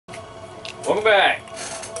Welcome back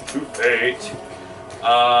to F.A.T.E.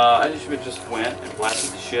 I just went and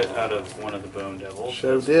blasted the shit out of one of the bone devils.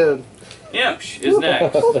 Sure did. Imsh is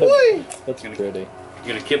next. That's pretty. You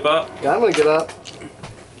gonna kip up? Yeah, I'm gonna get up.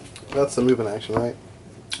 That's the movement action, right?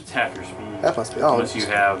 It's half your speed. That must be. Oh, unless you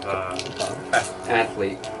have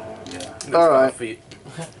athlete. Yeah. All right.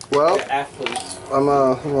 Well, Athletes. I'm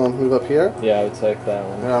gonna move up here. Yeah, I would take that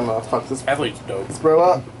one. And I'm gonna fuck this. Athletes dope. Bro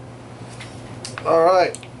up. All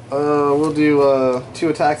right. We'll do 2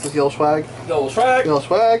 attacks with Yell Swag. Yell Swag. Yell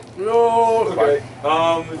Swag. No. Okay.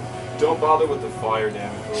 Don't bother with the fire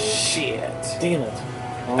damage. Shit. Damn it.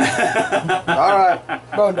 All right.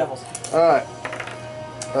 Bone devils. All right.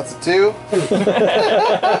 That's a 2.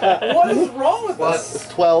 What is wrong with Plus this?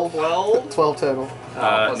 12. 12. 12 total.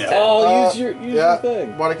 Plus no. 10. Oh, use your Yeah.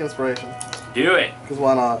 thing. Bardic Inspiration. Do it. Because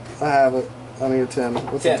why not? I have it. I need a 10.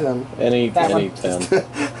 What's a 10? Any That one. 10.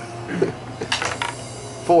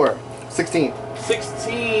 4. 16.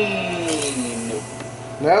 16. Nope.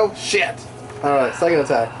 No? Shit. Alright, second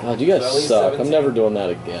attack. God, you guys So at least suck. 17. I'm never doing that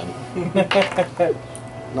again.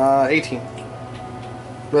 18.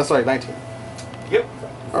 No, sorry, 19. Yep.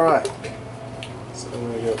 Alright. So I'm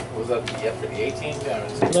gonna go. Was that the F for the 18?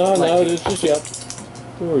 No, no, it's just yep.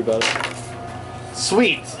 Don't worry about it.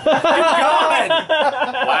 Sweet!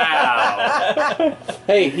 Wow.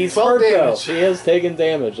 Hey, he's 12 hurt though. damage. He has taken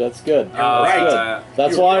damage. That's good. That's right. good.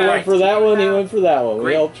 That's You're why I right. went for that one. He went for that one. We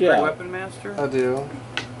Great, helped you great out. weapon master. I do.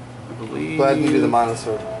 I believe. But I didn't do the minus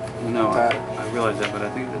sword. No, attack. I realize that, but I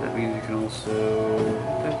think that means you can also.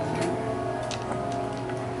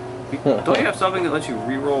 Don't you have something that lets you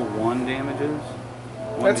reroll 1 damages?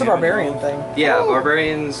 That's a barbarian thing. Yeah,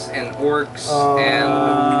 barbarians and orcs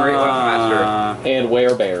and great weapon master. And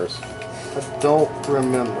werebears. I don't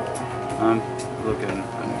remember. I'm looking.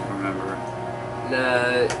 I don't remember.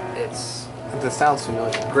 It's This sounds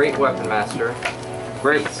familiar. great weapon master.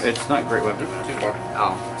 Great. It's not great weapon master. Too far.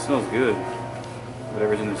 Oh. It smells good.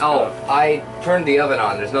 Whatever's in this Oh, stuff. I turned the oven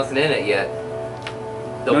on. There's nothing in it yet.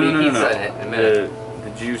 There'll be pizza in it in a minute. The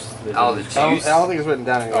juice. Oh, the I don't juice. think it's written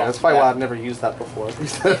down anywhere. Oh, That's probably yeah. why I've never used that before.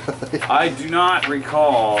 I do not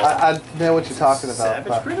recall. I know what you're talking about. Savage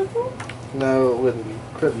but critical? no, it wouldn't be.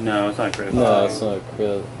 Crit. No, it's not critical. No, it's not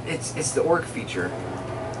crit. It's the orc feature.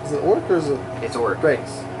 Is it orc or is it It's orc.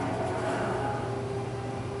 race?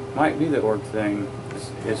 Might be the orc thing.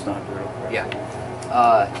 It's not critical. Yeah.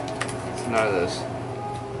 It's none of those.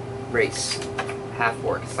 Race. Half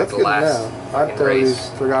orc. It's like That's the good last to know. I fucking totally race.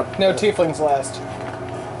 forgot. No, tieflings last.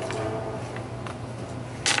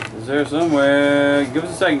 Is there somewhere? Give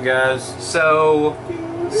us a second, guys. So,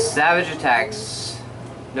 savage attacks.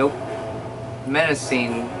 Nope.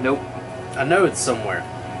 Menacing. Nope. I know it's somewhere.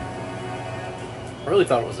 I really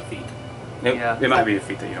thought it was a feat. It, Yeah. it might be a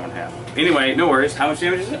feat that you don't have. Anyway, no worries. How much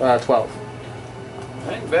damage is it? 12.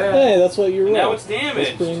 Ain't bad. Hey, that's what you rolled. Now it's damage.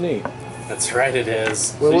 That's pretty neat. That's right, it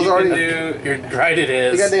is. Well, it was you already. can do. You're right, it He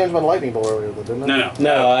is. got damaged by the lightning bolt earlier, though, didn't it? No.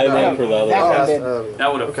 No, I No. went for the other That one. one that's did. earlier.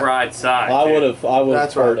 That would have Okay. fried side. I would have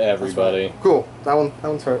That's hurt right. everybody. Cool. That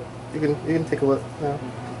one's hurt. You can take a look now.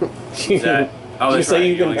 Is that? Oh, Did you that's say right.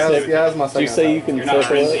 you can only save- get- Yeah, that's my Did you second. say you attack. can You're not triple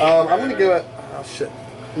crazy. it? I'm gonna go it. Oh shit.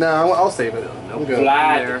 No, I'll save it. I'm good.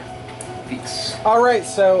 Glad. There. Feats. Alright,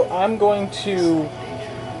 so I'm going to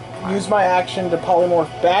use my action to polymorph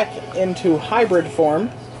back into hybrid form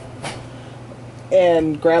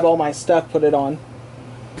and grab all my stuff, put it on.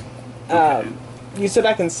 Okay. You said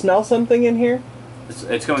I can smell something in here?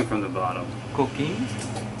 It's coming from the bottom. Cooking.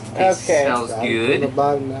 Okay. Smells good.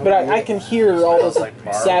 But I can hear all this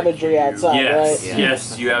savagery outside, Yes, right? Yeah.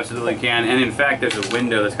 yes, you absolutely can. And in fact, there's a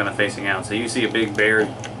window that's kind of facing out. So you see a big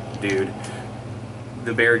bear dude,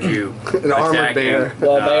 the bear Jew, An armored attacking, bear. The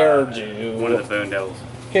bear Jew. one of the bone devils.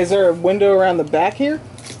 Okay, is there a window around the back here?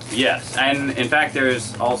 Yes, and in fact,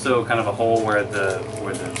 there's also kind of a hole where the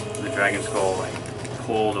dragon skull like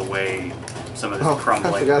pulled away some of this Oh, I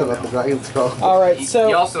crumbling. forgot about the dragon skull. Alright, You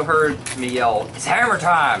so also heard me yell, "It's hammer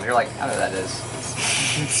time!" You're like, I know that is.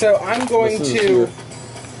 so I'm going This is to your-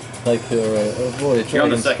 Like, oh boy, it's You're on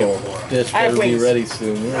the dragon second skull. floor. Bitch, I have better be wings. ready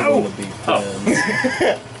soon. We're No. gonna be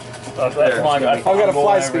friends. That's There. why I've got a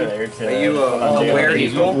fly speed. Are you a were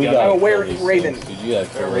eagle? We I'm got a were these raven. things. Did you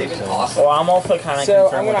have A raven? Awesome. Well, I'm also kind of So,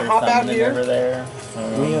 concerned I'm gonna with hop her out summoning here. over there.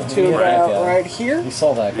 To about right here. You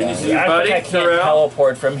saw that Did guy. you see- I buddy, think I can't Terrell?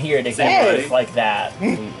 teleport from here to Hey. here just like that.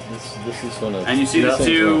 This is gonna. And you see the this thing's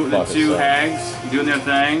two gonna fuck us up. hags doing their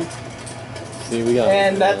thing. See, we got.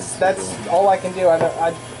 And that's all I can do.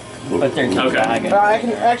 But they're Okay. dragon. I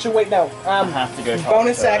can actually wait. No, I have to go talk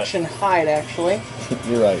bonus to it. action hide actually.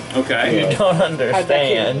 You're right. Okay, You don't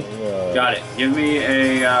understand. got it. Give me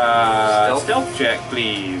a stealth check,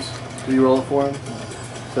 please. Do you roll it for him?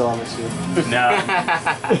 Phil, I'm assuming.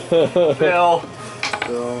 No. Phil.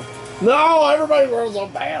 Phil. No, everybody rolls so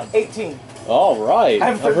bad. 18. All right. I I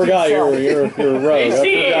have 13 forgot cells. you're a rogue. I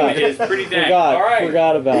 18 is pretty dang. forgot, All right.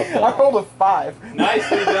 forgot about I that. rolled a 5.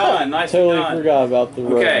 Nicely done. Nicely Totally done. forgot about the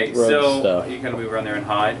rogue, Okay, rogue so stuff. you kind of move around there and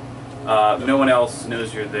hide. No one else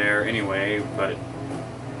knows you're there anyway, but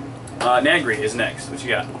Nagri is next. What you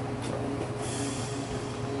got?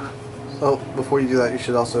 Oh, before you do that, you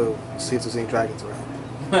should also see if there's any dragons around.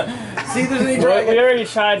 See, there's any We dragon. already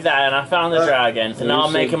tried that, and I found the dragons, and now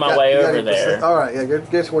I'm making my way over there. Alright, yeah,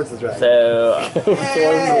 get towards the dragon. So,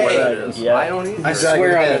 yeah. I don't either. I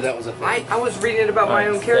swear I knew that was a thing. I was reading about my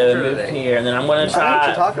own So character move today. here, and then I'm gonna I know what try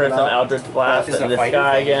you're talking for some about. Eldritch Blast Is it at a this fighting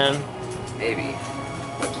guy thing? again. Maybe.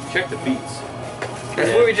 Check the beats.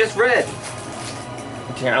 That's what we just read.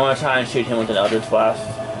 Here, I want to try and shoot him with an Eldritch Blast.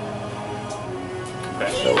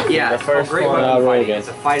 Okay, so Yeah, the it's called first Great one Weapon roll Fighting. again. It's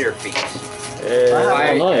a fighter feat. is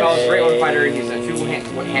nice. It's Great Weapon Fighter. Use a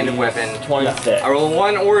two-handed weapon. 26. I roll a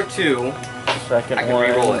 1 or a 2, Second I can one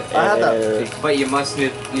re-roll it. I have that. is- but you must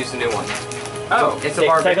use a new one. Oh, It's a Second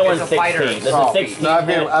barbarian. one's It's a fighter. 16. This is assault 16. feat. No, I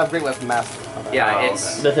hit. have Great Weapon Master. Yeah, Oh,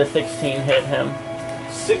 it's Does a 16 hit him?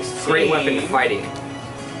 16. Great Weapon Fighting.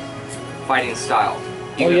 Fighting style.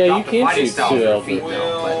 Oh, yeah, you can fighting shoot style two for Eldritch. feet,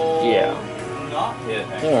 though, Will Yeah. not hit.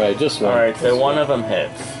 actually. Alright, just one. Alright, so one of them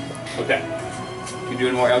hits. Okay. You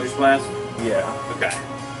doing more Eldritch Blast? Yeah. Okay.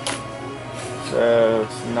 So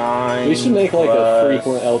it's 9. We should make like a plus-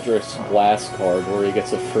 frequent Eldritch Blast card where he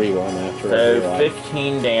gets a free one after So every life.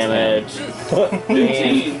 15 damage.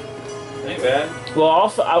 15. Ain't bad. Well,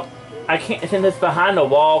 also, I can't, since it's behind the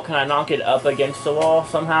wall, can I knock it up against the wall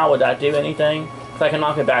somehow? Would that do anything? Because I can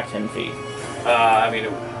knock it back 10 feet. I mean,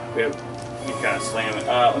 you kind of slam it.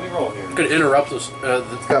 Let me roll here. Could interrupt us.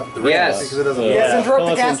 Got The Yes. because it doesn't. Yes, interrupt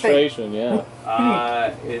the casting. concentration,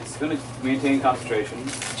 yeah. It's going to maintain concentration.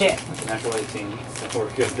 Shit. Natural 18. So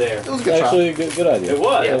we're good there. It was a good shot. Actually, good idea. It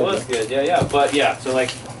was. Yeah. It was good. Yeah. But yeah, so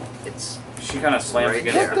like, It's she kind of slams Right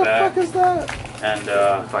against What her the back. fuck is that?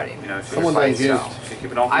 And, fighting. you know, she's, Someone fighting died used. style. she's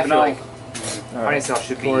keeping on. I Keeping feel on. like fighting style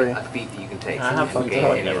should be Sorry. a feat that you can take. I have some Okay,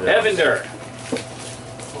 thought you know. of that. Evander.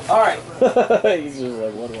 Alright. He's just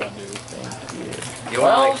like, what do I do? You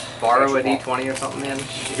want to like borrow a d20 or something, man?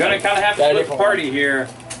 You're going to kind of have to split the party here.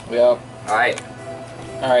 Yep. Alright.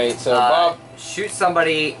 Alright, so Bob. Shoot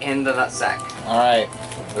somebody in the nutsack. Alright.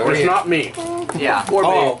 Or it's not me. Yeah. Or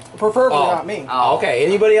Oh, Preferably Oh. not me. Oh. okay.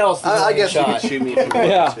 Anybody else? I guess you shot. could shoot me if you wanted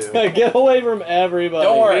Yeah, to. get away from everybody.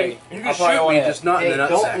 Don't worry. You I'll can probably shoot only me, hit. just not in the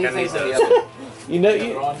Hey, nutsack. don't I leave need things in the those. oven. You know,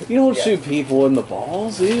 you don't Yeah. shoot people in the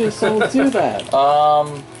balls. You just don't do that.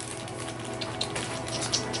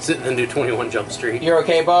 Sit and do 21 Jump Street. You're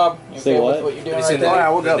okay, Bob? You Say okay what? with what you're doing Have you right seen there? Yeah,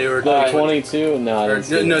 we'll the go. newer The Alright. 22? No, I didn't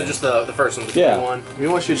see No, that. just the first one, the Yeah. 21. If you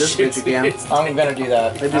want to shoot this bitch, you can. I'm gonna do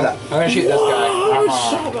that. They do that. I'm gonna shoot this guy.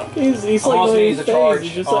 He's I'm like also going use a phase. charge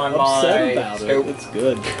He's just on upset my about scope. it. It's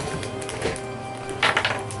good.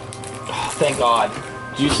 Oh, thank God.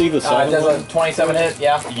 Did you see the second Does one? a 27 hit?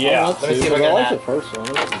 Yeah. Yeah. Let me see if I I get like that. the first one.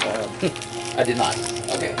 It wasn't bad. I did not.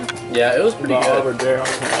 Okay. Yeah, it was pretty Over good. there.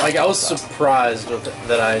 Like, I was surprised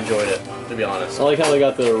that I enjoyed it, to be honest. I like how they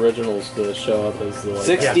got the originals to show up as the like,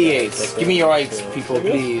 68. like Give me your rights, yeah. people, Like,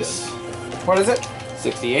 that's please. What is it?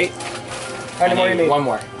 68. How many more do you need? One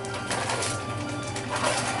more.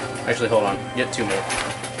 Actually, hold on. Get 2 more.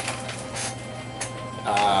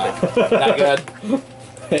 Not good. good.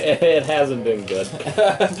 It hasn't been good.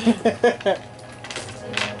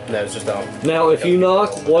 No, it's just Now, if you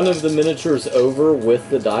knock one of the miniatures over with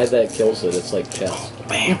the die that kills it, it's like chess.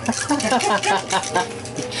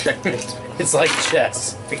 checkmate. It's like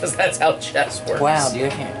chess, because that's how chess works. Wow, dude, I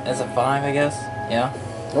can't. That's a 5, I guess. Yeah.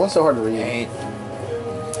 That one's so hard to read. 8,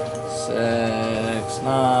 6,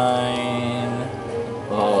 9.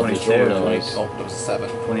 Oh, the 22, Jornos. Oh, it was 7.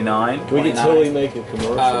 29. We could 29. totally make a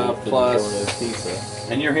commercial with the plus- Jornos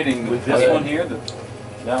pizza. And you're hitting with this Okay. one here, that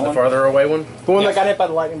The one? farther away one? The one that got hit by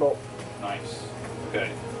the lightning bolt. Nice. Okay.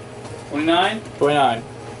 29? 29.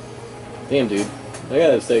 Damn, dude. I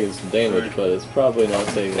got it's taking some damage, but it's probably not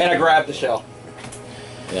taking. And I grabbed the shell.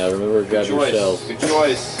 Yeah, remember, grab your shells. Good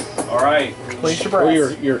choice. Alright. Place your Or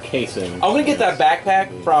brass. your casing. I'm gonna get that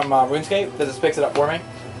backpack from RuneScape that just picks it up for me.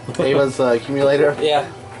 Ava's accumulator. Yeah.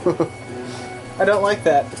 I don't like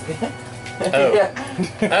that.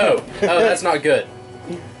 Oh. Oh, that's not good.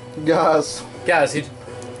 Guys. Guys,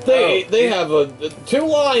 They have 2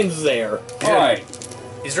 lines there. Alright.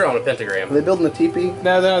 he's drawing a Are pentagram. they building a teepee?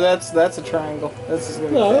 No, that's a triangle. This is gonna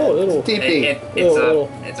be No, bad. it'll Teepee.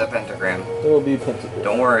 It's a pentagram. it'll be pentagram.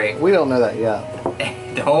 Don't worry. We don't know that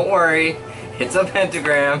yet. Don't worry. It's a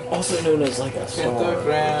pentagram. Also known as like a star.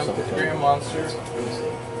 Pentagram, pentagram monster.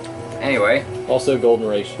 Anyway, Also golden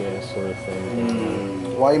ratio sort of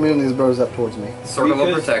thing. Why are you moving these bros up towards me? sort of a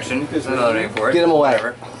Because- protection. because Another name for it. Get him away.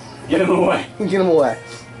 Whatever. Get him away. Get him away.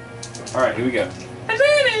 Alright, here we go.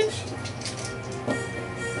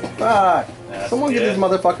 Ah, That's someone get it. these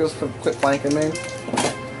motherfuckers to quit flanking me.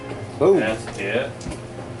 Boom. That's it.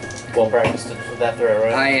 Well practiced with that throw,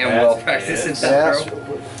 right? I am That's well practiced in it. that Yeah. throw.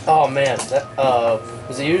 Oh man, that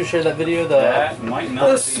was it you who shared that video? That might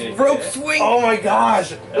not be a rope hit. swing. Oh my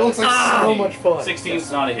gosh! It looks like so much fun.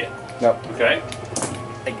 16's not a hit. Nope. Okay.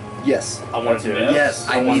 Yes. I wanted to. Miss. Yes,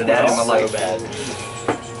 I wanted need that in my so life. bad.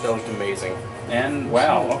 That looked amazing. And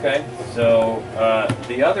wow, okay. So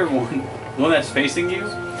the other one, the one that's facing you,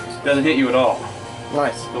 doesn't hit you at all.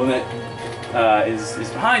 Nice. The one that is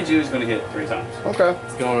behind you is going to hit 3 times. Okay.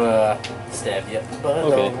 It's gonna stab you. But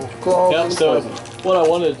Okay. Claw Yeah, and so poison. what I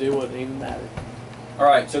wanted to do wouldn't even matter. All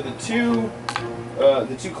right. So the two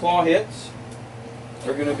claw hits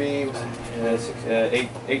are going to be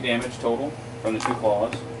 8 damage total from the 2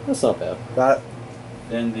 claws. That's not bad. Got it.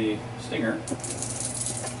 Then the stinger.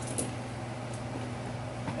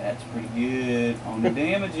 That's pretty good on the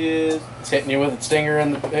damages. it's hitting you with a stinger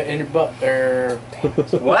in your butt, or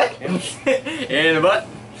What? In the butt.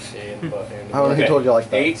 in the butt. I don't know who told you like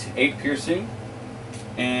that. 8 piercing,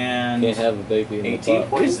 and Can't have a baby in the 18 butt.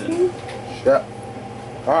 poison. Yep.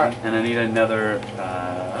 Alright. And I need another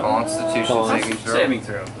Constitution saving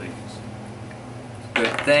throw. please.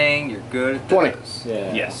 Good thing you're good at 20. those.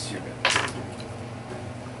 Yeah. Yes, you're good.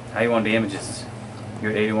 How you want damages?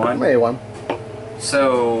 You're at 81. Maybe one.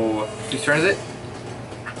 So, whose turn is it?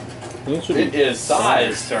 It should It be. is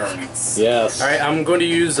Sai's turn. Yes. All right, I'm going to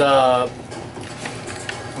use my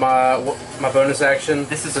bonus action.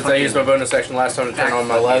 This is since I used my fucking bonus action last time to turn back on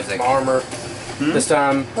my foot left music. my armor. This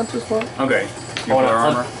time, Hunter's Mark. Okay. You I put want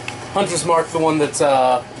armor, Hunter's Mark, the one that's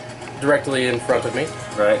directly in front of me.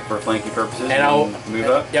 right, for flanky purposes. And I'll move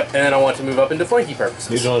up. Yep, and then I want to move up into flanky He's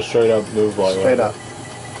purposes. gonna straight up move like Straight up.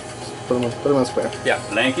 Put him in square.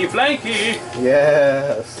 Flanky, flanky.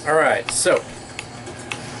 Yes. All right, so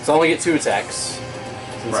I only get 2 attacks.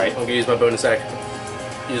 Since Right. I'm gonna use my bonus action.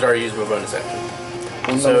 Already used my bonus action.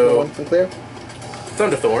 One So- one can clear.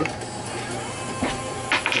 Thunderthorn.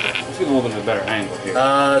 Let's get a little bit of a better angle here.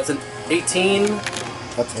 It's an 18.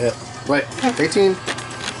 That's a hit. Wait. 18.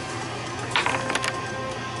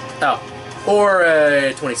 Oh, or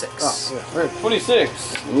a 26. Oh, yeah. Right.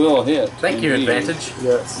 26 will hit. Thank you, Indeed. advantage.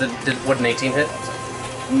 Yes. Would an 18 hit?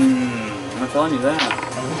 I'm telling you that.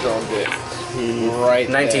 Right,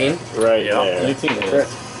 19. Right. Yeah. Yeah. 18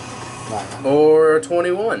 hits. Or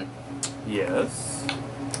 21. Yes.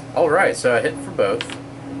 Alright, so I hit for both.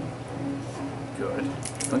 Good.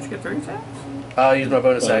 Don't you get 3 attacks? I'll use my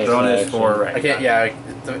bonus Bonus action. Bonus action. for right. I can't, yeah,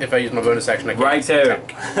 if I use my bonus action, I can't. Right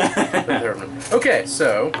attack out. the third one. Okay,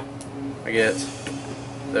 so I get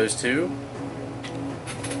those 2.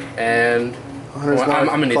 And Hunter's well, Mark, I'm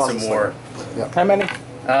gonna need Closet some more. How many?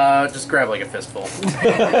 Just grab like a fistful.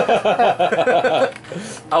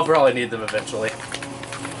 I'll probably need them eventually.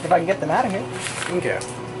 If I can get them out of here. Okay.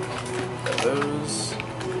 Got those.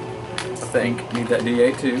 I think. Need that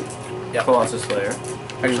D8 too. Yeah. Colossus Slayer.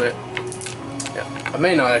 Actually, yeah. I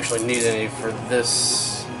may not actually need any for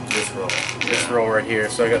this This roll. roll right here.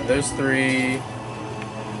 So I got those 3.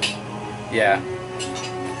 Yeah.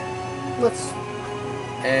 Let's.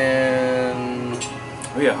 And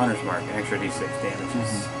Oh yeah, Hunter's Mark. Extra D6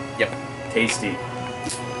 damages. yep. Tasty.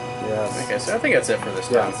 Yes. Okay, so I think that's it for this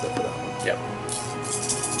Yeah, time. that's it for that one. Yep.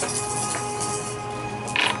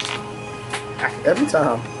 Every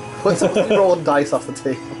time. What's up with you rolling dice off the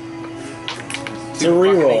table? It's a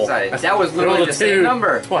reroll. Excited. That was literally Rolled the a same 2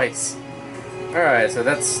 number. twice. All right, so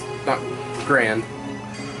that's not grand,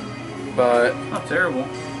 but Not terrible.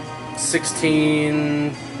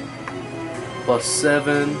 16 plus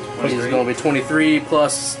 7 is 23. going to be 23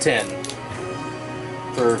 plus 10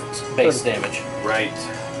 for base damage. Right.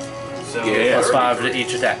 So Plus 5 to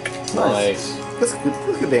each attack. Nice. That's good.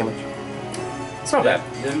 That's good damage. It's not bad.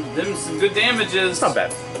 Them some good damages. It's not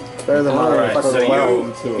bad. Better than All right, fucking so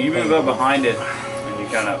well. you move up behind it, and you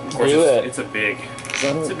kind of course, Do it. it's a big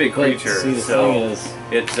It's a big creature, See, the so- thing is,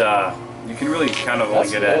 it's you can really kind of only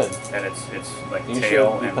That's get at its like you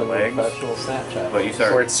tail should and become a legs, professional Snapchat. but you Or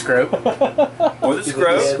start it's scrope. or the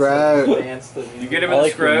scrub. Scrub. You get him I in the like the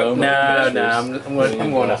scrub. moment No, pictures. no,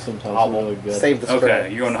 I'm going to sometimes hobble. really good. Save the scrub. Okay,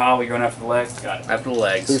 you're going to hobble. You're going after the legs. Got it. after the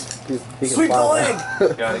legs. He can fly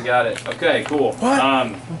now. Got it. Okay, cool.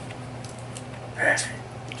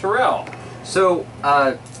 Terrell. So,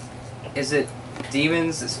 is it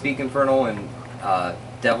demons that speak infernal and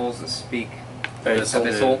devils that speak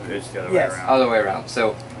Abyssal? It's the other Yes. way around. Other way around.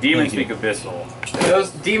 So Demons speak abyssal. those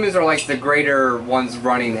demons are like the greater ones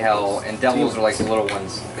running hell, and devils are like the little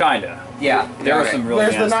ones. Kinda. Yeah, There are okay. some really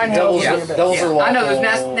There's the nasty 9 Devils, hells. Yeah. devils are lawful. I know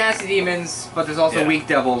there's nasty demons, but there's also Yeah. weak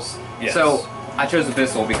devils. Yes. So I chose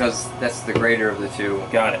Abyssal because that's the greater of the two.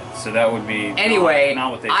 Got it. So that would be Anyway,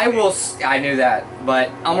 not what they I speak. will. I knew that, but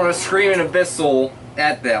I'm gonna scream an Abyssal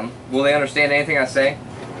at them. Will they understand anything I say?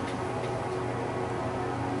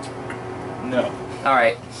 No. All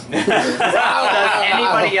right. Does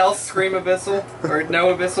anybody else scream Abyssal or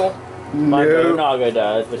no Abyssal? My Bonaga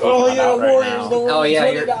does, but he's Oh not yeah, out right warriors now. don't Oh yeah,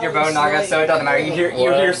 $20 you're bone naga, so it doesn't matter. You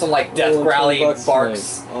hear some like death Well, growling $20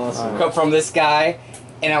 barks tonight. Awesome. come from this guy,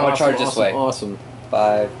 and I'm gonna charge this way. Awesome.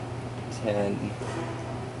 5, 10,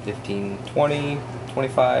 15, 20,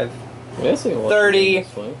 25. Yeah, that's like a lot 30.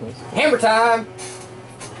 this way. Hammer time!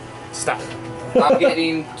 Stop. I'm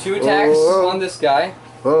getting 2 attacks Oh. on this guy.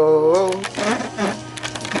 Oh,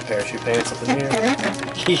 Parachute pants up in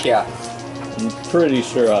here. Yeah. I'm pretty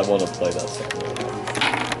sure I want to play that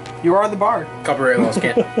song. You are the bard. Copyright laws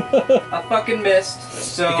can't. I fucking missed.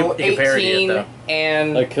 So You can parody it, 18 though.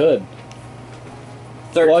 and I could.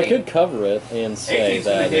 13. Well, I could cover it and say 18's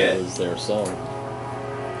gonna that hit. it was their song.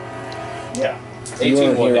 Yeah. You 18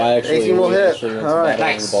 weren't will here. hit. I actually 18 will we hit. actually went to Alright. Battle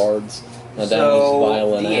of Nice. the Bards. And So, down this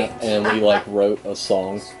violin the app, and we like wrote a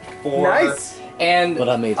song. 4. Nice. And But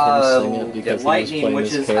I made him sing it because he was lightning, playing which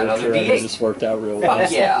his is another character, and it D8. just worked out real Fuck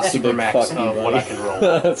well. yeah. It's a big Supermax fuck you, of what buddy. I can roll.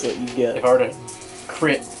 That's what you get. If I were to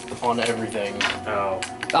crit on everything, Oh.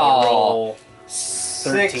 Oh, roll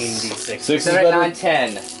 6, 13d6. 6 is 7, 8, better, 9,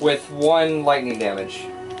 10 with 1 lightning damage.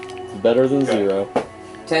 better than Okay. 0.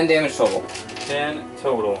 10 damage total. 10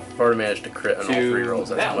 total. I've already managed to crit on all 3 rolls.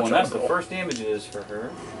 That's that how much one. I That's the roll. first damages for her.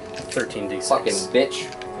 13d6. Fucking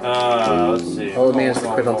bitch. Let's see. I would manage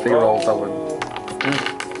to crit on 3 rolls, I would.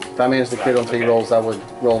 If I managed to crit on 3 Okay. rolls, I would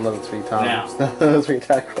roll another 3 times. 3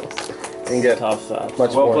 attack rolls. And get Top side.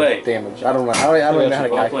 much Well more played. damage. I don't know. I don't even know how to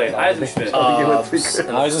Well calculate played. that. Eisenschmidt. I would get 3 crits.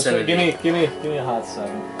 And I was just vicinity. give me a hot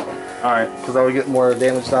second. All right. Because I would get more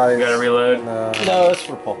damage dice. You gotta reload. And, No, it's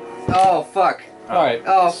for Paul. Oh, fuck. Alright.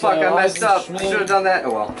 Oh, fuck, I messed up. I Eisenschmidt should have done that.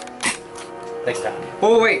 Oh, well. Next time.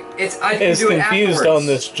 Oh, wait. I can is do it confused afterwards. on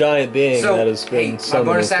this giant being So, that has been hey, my summoned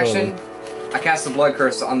bonus in front of action, me. I cast the blood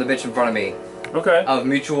curse on the bitch in front of me Okay. of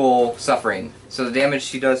mutual suffering. So the damage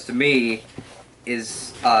she does to me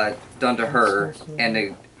is done to her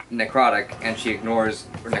and necrotic, and she ignores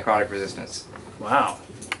necrotic resistance. Wow.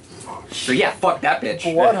 So yeah, fuck that bitch.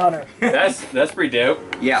 Blood hunter. That's pretty dope.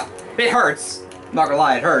 Yeah, it hurts. I'm not gonna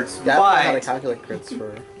lie, it hurts. yeah, I don't know how to But calculate crits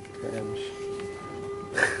for damage.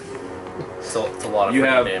 So it's a lot of You freaking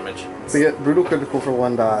have- damage. So you get brutal critical for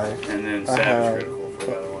 1 die, And then I savage have- critical for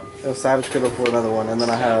the other one. a savage critical for another one, and then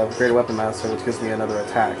I have greater weapon master, which gives me another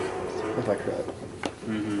attack if I crit.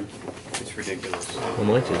 Mm-hmm. It's ridiculous. I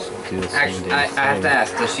might just do the same actually, I have to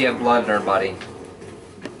ask, does she have blood in her body?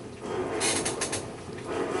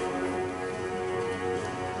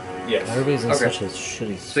 Yes. Everybody's in Okay. such a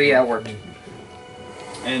shitty. So yeah, it worked.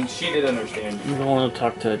 And she did understand. You don't want to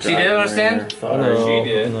talk to a She did understand? Sorry. No, She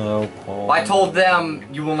did. No, Paul. I told them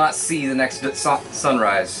you will not see the next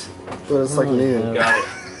sunrise. But it's like noon. Got it.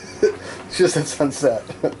 It's just at sunset.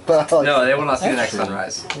 But I like No, they will not see the next Actually,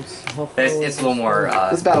 sunrise. How far It's is a little more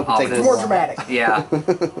This battle could take ominous. It's more dramatic. Yeah.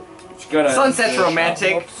 She got a, Sunset's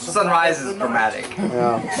romantic, sunrise is dramatic.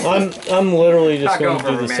 Yeah. I'm literally just Not going going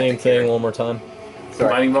to do for the same romantic here. thing one more time.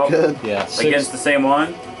 Lightning bolt Good. Yeah, against the same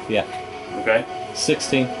one. Yeah, Okay.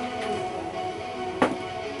 16. And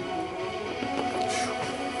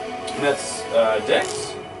that's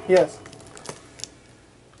Dex. Yes.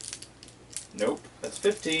 Nope. That's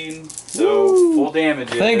 15. So full damage.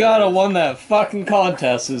 Thank God I won that fucking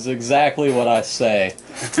contest. Is exactly what I say.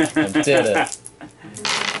 I did it.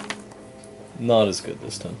 Not as good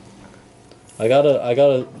this time. I got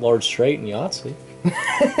a large straight in Yahtzee.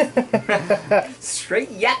 Straight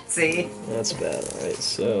Yahtzee. That's bad. Alright,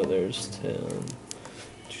 so there's 10.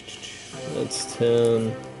 That's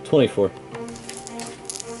 10. 24.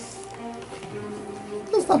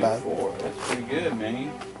 That's not bad. 4. That's pretty good,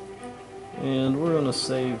 man. And we're gonna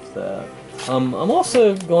save that. I'm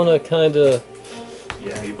also gonna kinda.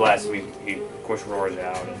 Yeah, he blasts me. He of course roars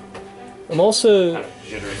out and I'm also. kind of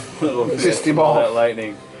jitters a little bit. 60 from all ball. that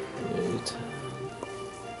lightning.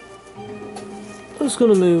 I'm just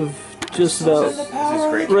gonna move just about This is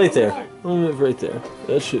great. right there. I'll move right there.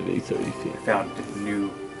 That should be 30 feet. Found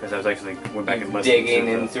new because I was actually went back and listened Digging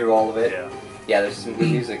to in through all of it. Yeah. Yeah, there's some good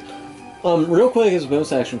music. Real quick as a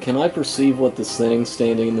bonus action, can I perceive what this thing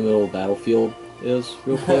standing in the middle of the battlefield is?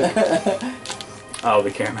 Real quick. Oh,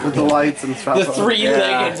 the camera. with the lights and stuff. The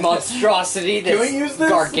three-legged Yeah. monstrosity that's Can we use this?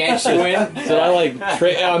 gargantuan. So I like.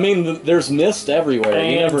 I mean, there's mist everywhere.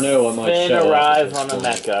 You never know what might Finn show up. arrives on a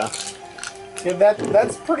mecha. Yeah,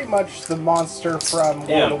 that's pretty much the monster from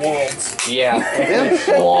War of the Worlds. Yeah.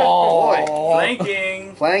 Boy.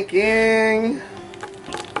 Flanking. Flanking.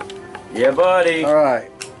 Yeah, buddy. All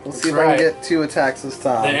right. Let's see if I right. can get 2 attacks this The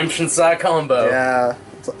time. Imption combo. Yeah,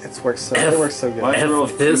 it works so good. Why don't you roll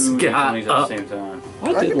this two guy d20s at the same time? I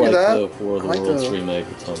I did can do like that. the For the I like Worlds the- remake.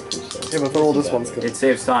 It's on pretty Yeah, but the roll this one's good. It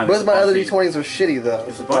saves time. Both It's a my other bunch of- d20s are shitty though.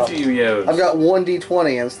 It's a bunch of yo-yos. I've got 1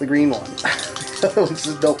 d20 and it's the green one. The other ones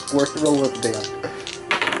just don't work. Roll with the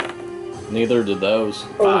damn. Neither did those.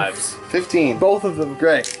 5s. 15. Both of them.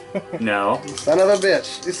 Greg, No. son of a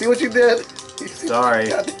bitch. You see what you did? You see Sorry.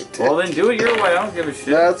 God damn it. Well, then do it your way. I don't give a shit.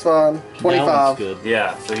 That's fine. That 25. one's good.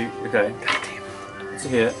 Yeah, so you... Okay. It's a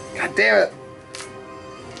hit. God damn it.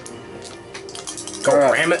 Go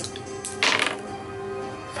Alright. ram it.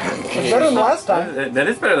 Better than last time. That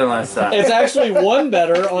is better than last time. It's actually one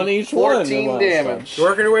better on each 14 one. than last damage. You're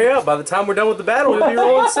working your way up. By the time we're done with the battle, we'll be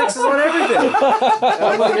rolling 6s on everything.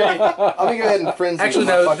 I'm gonna go ahead and frenzy. Actually,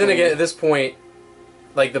 my no. fucking- Then again, at this point,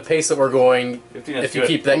 like the pace that we're going, 15, that's if you good.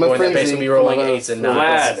 keep that I'm a going, that pace frenzy will be rolling for my 8s and votes.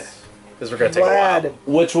 9s. Vlad. Because we're gonna take a while. Vlad.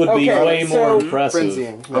 Which would be Okay, way so- more impressive.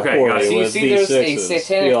 Frenzying. Yeah. Okay, for got it. you So you with see there's a D6s.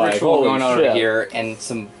 satanic Be like, ritual holy going on shit. over here, and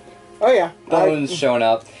some Oh yeah. bones showing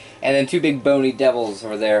up, and then 2 big bony devils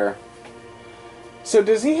over there. So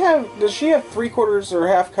does she have 3/4 or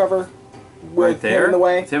half cover with Right there. him in the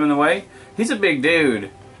way? It's him in the way. He's a big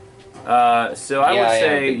dude. So I Yeah, would yeah,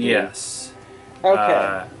 say big dude. yes.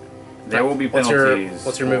 Okay. There will be What's your penalties.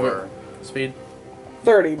 What's your movement speed?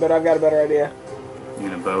 30, but I've got a better idea. You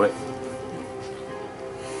gonna bow it?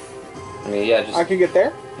 I mean, yeah, just I could get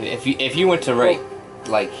there. if you went to right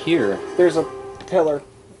like here, There's a pillar,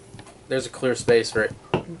 There's a clear space for it.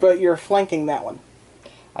 but you're flanking that one,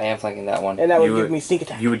 I am flanking that one. and that would You give would- me sneak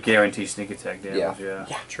attack. You would guarantee sneak attack damage. Yeah.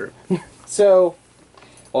 Yeah. True. So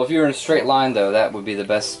Well, if you were in a straight line though, that would be the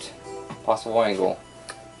best possible angle.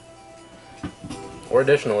 Or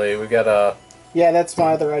additionally, we've got a. yeah, that's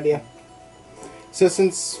my other idea. So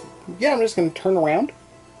since I'm just gonna turn around,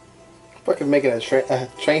 Fucking making a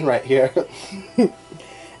train right here.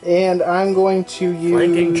 and I'm going to use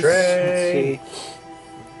Flanking train. let's see.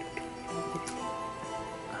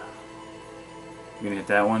 You gonna hit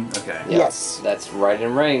that one? Okay. Yeah, Yes. that's right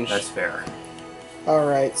in range. That's fair. All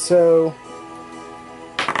right, so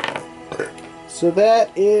that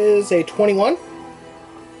is a 21.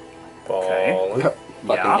 Okay. Falling. fucking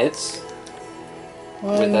Yeah. hits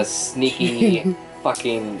with a sneaky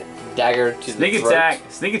fucking dagger to Sneak the throat. attack.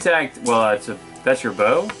 Sneak attack. Well, that's your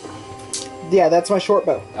bow. Yeah, that's my short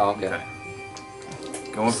bow. Oh, okay. Okay.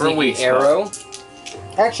 Going for a Sneaky weak spot. arrow.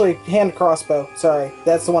 Actually, hand crossbow. Sorry,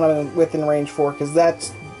 that's the one I'm within range for because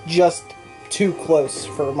that's just too close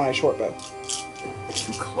for my short bow.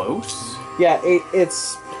 Too close. Yeah,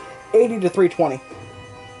 it's 80 to 320.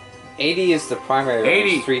 80 is the primary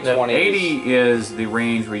range. 80. 320. 80 is the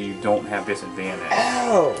range where you don't have disadvantage.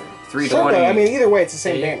 Oh. 320. So, I mean, either way, it's the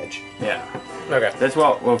same Eight. damage. Yeah. Okay. That's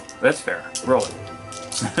well. That's fair. Roll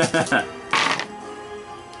it.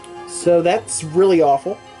 So that's really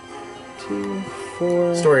awful. 2,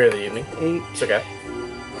 4, Story of the evening. 8, It's okay.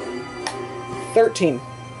 13.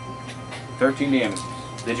 13 damage.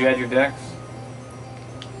 Did you add your dex?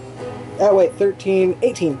 Oh, wait, 13,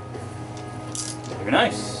 18. Very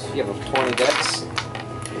nice. You have a 20 dex.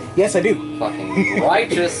 Yes, I do. Fucking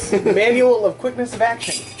righteous. Manual of Quickness of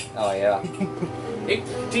Action. Oh, yeah.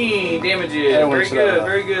 18 damages. Everyone Very should, good.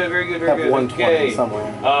 Very good. Very good. Very Have good. 120 Okay.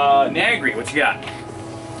 somewhere. Nagri, what you got?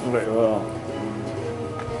 Very well.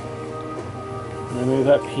 I'm gonna move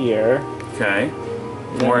up here. Okay.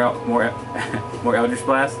 More Eldritch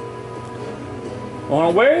Blast?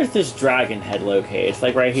 Well, where is this dragon head located? It's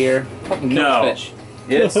like right here. Fucking kill No. this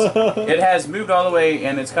bitch. It has moved all the way,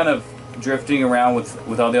 and it's kind of drifting around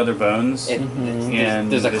with all the other bones.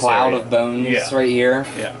 And There's a cloud of bones Yeah. right here.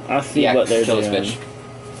 Yeah. I'll see Yeah, what they're kill doing. this bitch.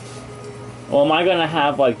 Well, am I gonna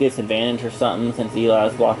have like disadvantage or something since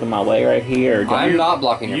Eli's blocking my way right here? Or do I'm not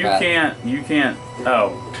blocking your You path. can't.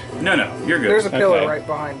 Oh, no, you're good. There's a pillar Okay. right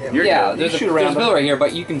behind him. You're Yeah, good. there's a shoot around there's a pillar right here,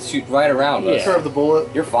 but you can shoot right around us. Yeah. Curve the bullet.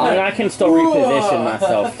 You're I fine. mean, I can still reposition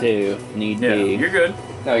myself too, if need Yeah, be. you're good.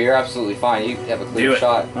 No, you're absolutely fine. You have a Do clear it.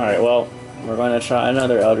 shot. Alright, well, we're going to try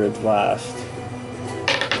another Eldritch Blast.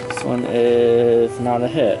 This one is not a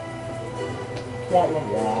hit.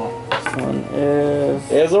 This one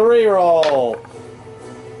is a reroll.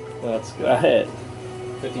 That's good. A hit.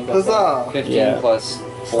 15 plus Huzzah! 15 Yeah. plus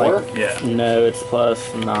 4 Yeah. No, it's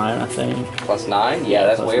plus 9, I think. plus 9. Yeah, Yeah,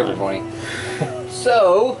 that's plus way over 9. 20.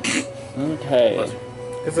 So, Okay.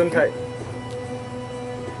 Gesundheit.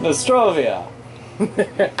 Nostrovia.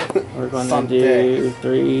 We're going to Someday. do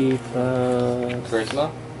 3 plus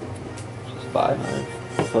charisma. 5.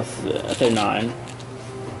 plus I say 9.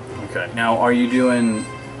 Okay. Now, are you doing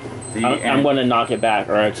the? I'm going to knock it back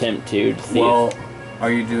or attempt to see. Well,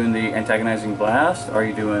 are you doing the antagonizing blast? Or are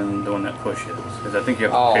you doing the one that pushes? Because I think you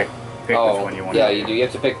have to pick which one you want. Yeah, to you do. You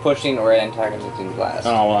have to pick pushing or antagonizing blast.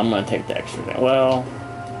 Oh, well, I'm going to take the extra. Well,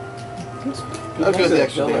 I'll go with the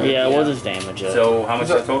extra damage. yeah, we'll just damage it. So how much is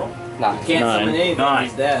the total? 9. Can't 9. summon anything. 9.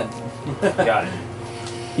 He's dead. Got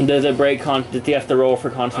it. Does it break? Does he have to roll for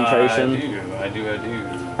concentration? I do.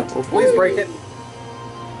 Well, please break it.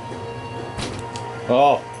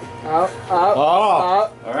 Oh. Up, up, Oh.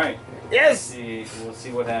 up. All right. Yes! We'll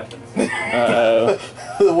see what happens. Uh-oh.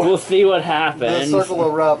 We'll see what The happens. circle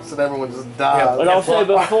erupts and everyone just dies. But also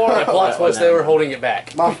before... Plot twist, they were holding it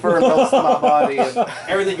back. My fur melts in my body. And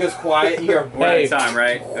Everything goes quiet. You are We're out of time,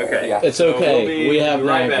 right? Okay. Yeah. It's So okay. we'll be we have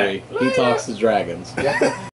right Nagri. He talks to dragons.